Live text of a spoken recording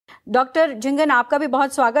Doctor Jhingan, आपका भी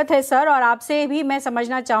बहुत स्वागत है सर। और आपसे भी मैं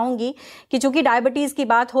समझना चाहूंगी कि चूंकि डायबिटीज की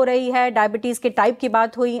बात हो रही है, डायबिटीज के टाइप की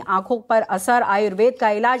बात हुई, आंखों पर असर, आयुर्वेद का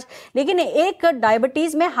इलाज, लेकिन एक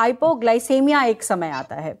डायबिटीज में हाइपोग्लाइसेमिया एक समय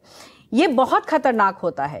आता है। ये बहुत खतरनाक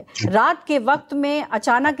होता है। रात के वक्त में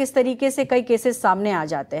अचानक इस तरीके से कई केसेस सामने आ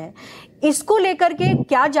जाते हैं। इसको लेकर के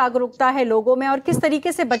क्या जागरूकता है लोगों में और किस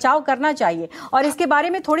तरीके से बचाव करना चाहिए, और इसके बारे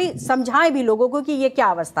में थोड़ी समझाएं भी लोगों को कि ये क्या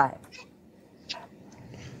अवस्था है।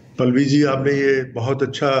 पल्लवी जी, आपने ये बहुत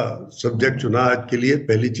अच्छा सब्जेक्ट चुना आज के लिए।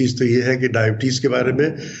 पहली चीज तो ये है कि डायबिटीज के बारे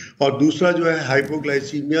में, और दूसरा जो है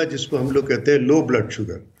हाइपोग्लाइसीमिया, जिसको हम लोग कहते हैं लो ब्लड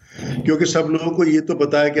शुगर। क्योंकि सब लोगों को ये तो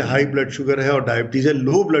पता है कि हाई ब्लड शुगर है और डायबिटीज है,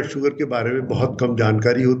 लो ब्लड शुगर के बारे में बहुत कम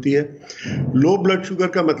जानकारी होती है। लो ब्लड शुगर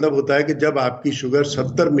का मतलब होता है कि जब आपकी शुगर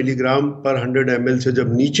 70 मिलीग्राम पर 100 ml से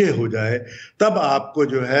जब नीचे हो जाए, तब आपको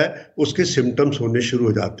जो है उसके सिम्टम्स होने शुरू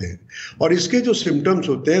हो जाते हैं। और इसके जो सिम्टम्स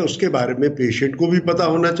होते हैं उसके बारे में पेशेंट को भी पता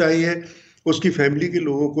होना चाहिए, उसकी फैमिली के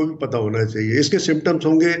लोगों को भी पता होना चाहिए। इसके सिम्टम्स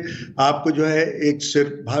होंगे, आपको जो है एक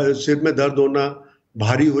सिर में दर्द होना,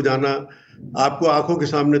 भारी हो जाना, आपको आंखों के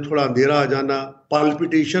सामने थोड़ा अंधेरा आ जाना,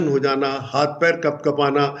 पाल्पिटेशन हो जाना, हाथ पैर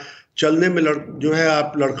कपकपाना, चलने में जो है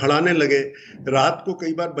आप लड़खड़ाने लगे। रात को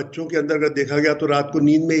कई बार बच्चों के अंदर अगर देखा गया तो रात को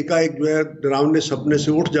नींद में एकाएक जो है डरावने सपने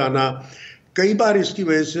से उठ जाना। कई बार इसकी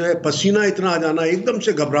वजह से पसीना इतना आ जाना, एकदम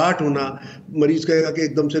से घबराहट होना, मरीज कहेगा कि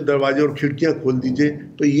एकदम से दरवाजे और खिड़कियां खोल दीजिए।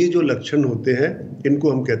 तो ये जो लक्षण होते हैं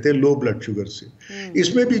इनको हम कहते हैं लो ब्लड शुगर से।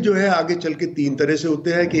 इसमें भी जो है आगे चल के 3 तरह से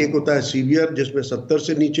होते हैं कि एक होता है सीवियर, जिसमें 70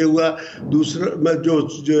 से नीचे हुआ, दूसरा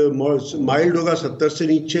जो माइल्ड होगा 70 से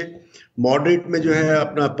नीचे, मॉडरेट में जो है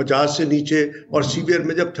अपना 50 से नीचे, और सीवियर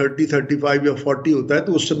में जब 30, 35 या 40 होता है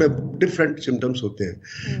तो उस समय डिफरेंट सिम्टम्स होते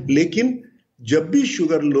हैं। लेकिन जब भी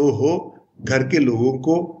शुगर लो हो, घर के लोगों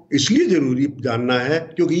को इसलिए जरूरी जानना है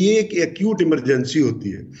क्योंकि ये एक एक्यूट इमरजेंसी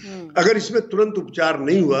होती है। अगर इसमें तुरंत उपचार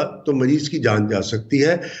नहीं हुआ तो मरीज की जान जा सकती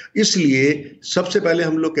है। इसलिए सबसे पहले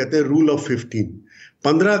हम लोग कहते हैं रूल ऑफ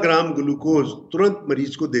 15 ग्राम ग्लूकोज तुरंत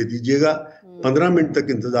मरीज को दे दीजिएगा। 15 मिनट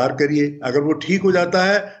तक इंतजार करिए, अगर वो ठीक हो जाता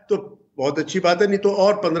है तो बहुत अच्छी बात है, नहीं तो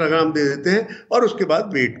और 15 ग्राम दे देते हैं और उसके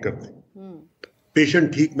बाद वेट करते हैं। पेशेंट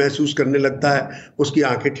ठीक महसूस करने लगता है, उसकी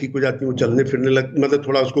आंखें ठीक हो जाती हैं, वो चलने फिरने मतलब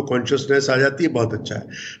थोड़ा उसको कॉन्शियसनेस आ जाती है, बहुत अच्छा है।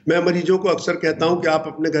 मैं मरीजों को अक्सर कहता हूं कि आप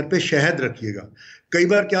अपने घर पे शहद रखिएगा। कई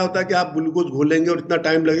बार क्या होता है कि आप ग्लूकोज घोलेंगे और इतना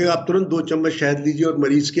टाइम लगेगा, आप तुरंत 2 चम्मच शहद लीजिए और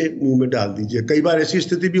मरीज के मुंह में डाल दीजिए। कई बार ऐसी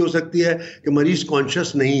स्थिति भी हो सकती है कि मरीज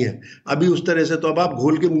कॉन्शियस नहीं है अभी उस तरह से, तो अब आप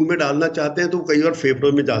घोल के मुंह में डालना चाहते हैं तो कई बार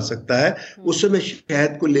फेफड़ों में जा सकता है। उस समय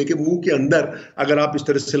शहद को लेके मुंह के अंदर अगर आप इस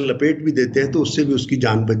तरह से लपेट भी देते हैं तो उससे भी उसकी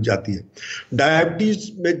जान बच जाती है।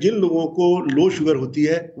 डायबिटीज में जिन लोगों को लो शुगर होती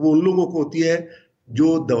है वो उन लोगों को होती है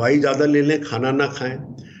जो दवाई ज्यादा ले लें, खाना ना खाएं,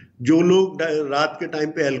 जो लोग रात के टाइम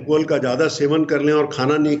पे अल्कोहल का ज्यादा सेवन कर लें और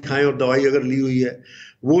खाना नहीं खाएं और दवाई अगर ली हुई है,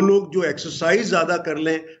 वो लोग जो एक्सरसाइज ज्यादा कर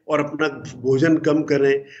लें और अपना भोजन कम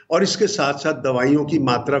करें, और इसके साथ साथ दवाइयों की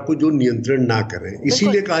मात्रा को जो नियंत्रण ना करें।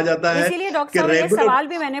 इसीलिए कहा जाता है, इसीलिए डॉक्टर साहब ये सवाल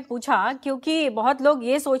भी मैंने पूछा क्योंकि बहुत लोग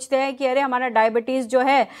ये सोचते हैं कि अरे हमारा डायबिटीज जो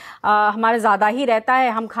है हमारा ज्यादा ही रहता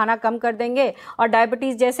है, हम खाना कम कर देंगे, और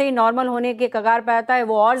डायबिटीज जैसे ही नॉर्मल होने के कगार पर आता है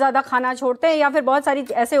वो और ज्यादा खाना छोड़ते हैं या फिर बहुत सारी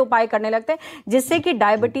ऐसे उपाय करने लगते हैं जिससे कि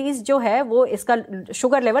डायबिटीज जो है वो इसका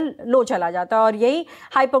शुगर लेवल लो चला जाता है और यही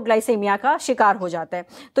हाइपोग्लाइसेमिया का शिकार हो जाता है।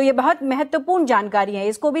 तो ये बहुत महत्वपूर्ण जानकारी है,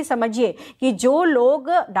 इसको भी समझिए कि जो लोग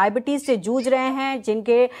डायबिटीज से जूझ रहे हैं,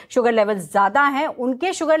 जिनके शुगर लेवल्स ज्यादा हैं,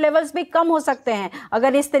 उनके शुगर लेवल्स भी कम हो सकते हैं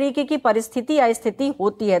अगर इस तरीके की परिस्थिति या स्थिति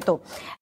होती है तो।